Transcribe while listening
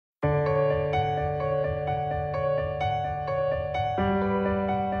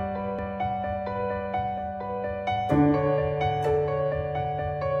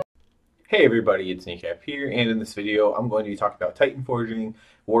Hey everybody, it's Kneecap here, and in this video I'm going to be talking about Titanforging,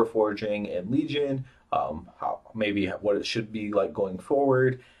 Warforging, and Legion, how maybe what it should be like going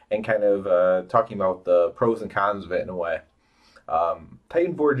forward, and kind of talking about the pros and cons of it in a way.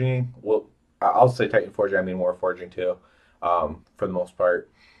 Titanforging, well, I'll say Titanforging, I mean Warforging too, for the most part,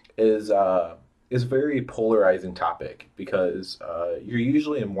 is is a very polarizing topic because you're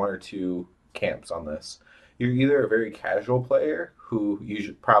usually in one or two camps on this. You're either a very casual player who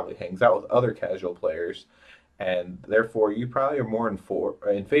usually probably hangs out with other casual players, and therefore you probably are more in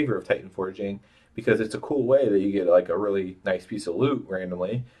favor of Titan Forging because it's a cool way that you get like a really nice piece of loot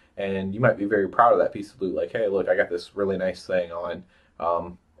randomly, and you might be very proud of that piece of loot. Like, hey, look, I got this really nice thing on.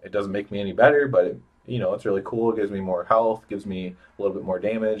 It doesn't make me any better, but it's really cool. It gives me more health, gives me a little bit more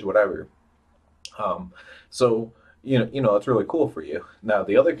damage, whatever. Um, so it's really cool for you. Now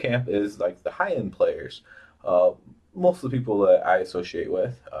the other camp is like the high end players. Uh, Most of the people that I associate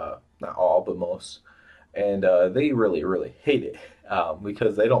with, not all, but most, and they really, really hate it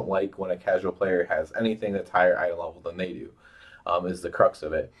because they don't like when a casual player has anything that's higher item level than they do. Is the crux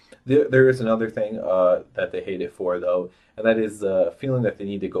of it. There is another thing that they hate it for though, and that is the feeling that they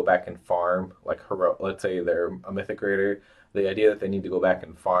need to go back and farm like hero. Let's say they're a mythic raider, the idea that they need to go back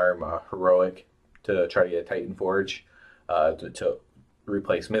and farm heroic to try to get a Titan Forge to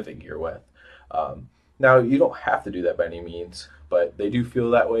replace mythic gear with. Now, you don't have to do that by any means, but they do feel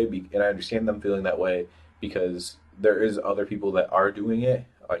that way, and I understand them feeling that way because there is other people that are doing it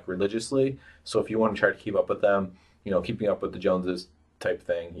like religiously. So if you want to try to keep up with them, keeping up with the Joneses type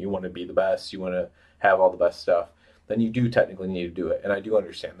thing, you want to be the best, you want to have all the best stuff, then you do technically need to do it, and I do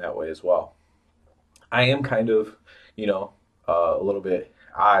understand that way as well. I am kind of, a little bit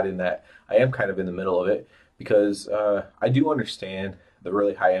odd in that I am kind of in the middle of it because I do understand the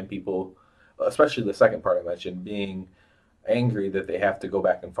really high end people, especially the second part I mentioned, being angry that they have to go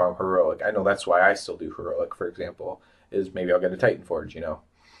back and farm heroic. I know that's why I still do heroic, for example, is maybe I'll get a Titan Forge.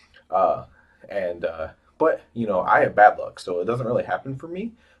 Uh, and but I have bad luck, so it doesn't really happen for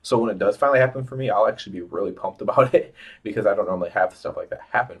me. So when it does finally happen for me, I'll actually be really pumped about it because I don't normally have stuff like that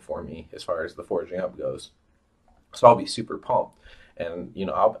happen for me as far as the forging up goes. So I'll be super pumped, and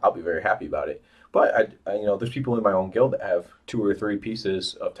I'll be very happy about it. But there's people in my own guild that have two or three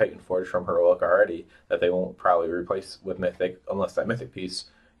pieces of Titan Forge from Heroic already that they won't probably replace with Mythic unless that Mythic piece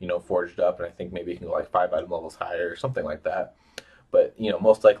forged up, and I think maybe you can go like 5 item levels higher or something like that. But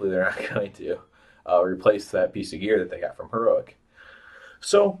most likely they're not going to replace that piece of gear that they got from Heroic.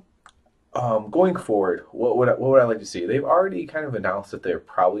 So going forward, what would I like to see? They've already kind of announced that they're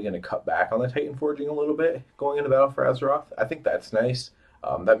probably going to cut back on the Titan forging a little bit going into Battle for Azeroth. I think that's nice.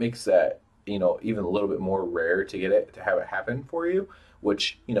 That makes that even a little bit more rare to get it to have it happen for you.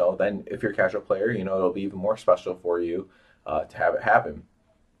 Which then if you're a casual player, it'll be even more special for you to have it happen.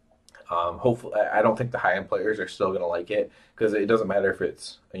 Hopefully, I don't think the high end players are still going to like it because it doesn't matter if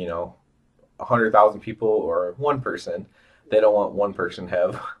it's 100,000 people or one person. They don't want one person to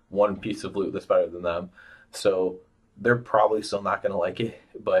have one piece of loot that's better than them. So they're probably still not going to like it.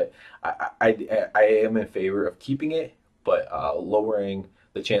 But I am in favor of keeping it, but lowering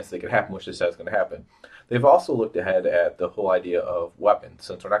the chance that it could happen, which this is going to happen. They've also looked ahead at the whole idea of weapons.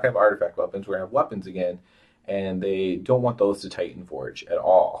 Since we're not going to have artifact weapons, we're going to have weapons again. And they don't want those to Titan Forge at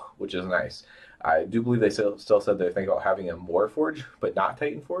all, which is nice. I do believe they still said they're thinking about having a Warforge, but not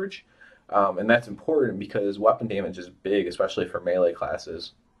Titan Forge. And that's important because weapon damage is big, especially for melee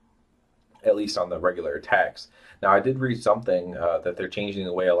classes, at least on the regular attacks. Now, I did read something that they're changing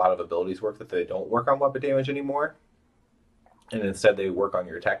the way a lot of abilities work, that they don't work on weapon damage anymore. And instead, they work on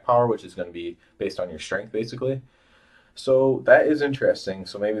your attack power, which is going to be based on your strength, basically. So that is interesting.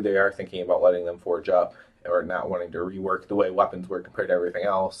 So maybe they are thinking about letting them forge up or not wanting to rework the way weapons work compared to everything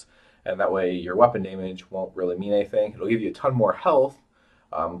else. And that way, your weapon damage won't really mean anything. It'll give you a ton more health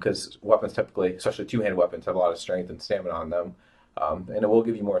because weapons typically, especially two-handed weapons, have a lot of strength and stamina on them, and it will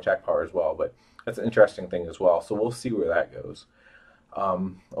give you more attack power as well. But that's an interesting thing as well. So we'll see where that goes.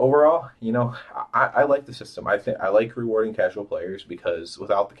 Overall, I like the system. I think I like rewarding casual players because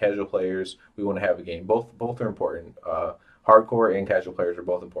without the casual players, we want to have a game. Both are important. Hardcore and casual players are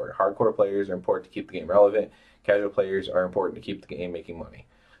both important. Hardcore players are important to keep the game relevant. Casual players are important to keep the game making money.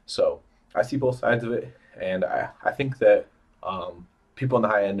 So I see both sides of it, and I think that people in the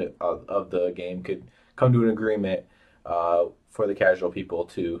high end of the game could come to an agreement for the casual people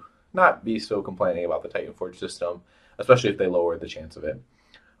to not be so complaining about the Titan Forge system, especially if they lower the chance of it.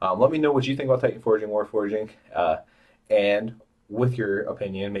 Let me know what you think about Titan Forging, Warforging, and with your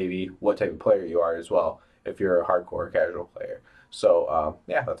opinion, maybe what type of player you are as well, if you're a hardcore or casual player. So,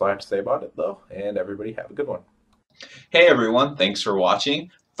 yeah, that's all I have to say about it, though, and everybody have a good one. Hey everyone, thanks for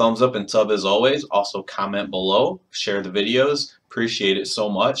watching. thumbs up and sub as always. Also comment below, share the videos. Appreciate it so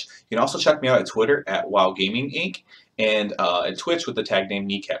much. You can also check me out at Twitter at WoW Gaming Inc. and at Twitch with the tag name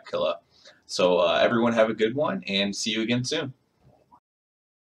Kneecap Killa. So everyone have a good one and see you again soon.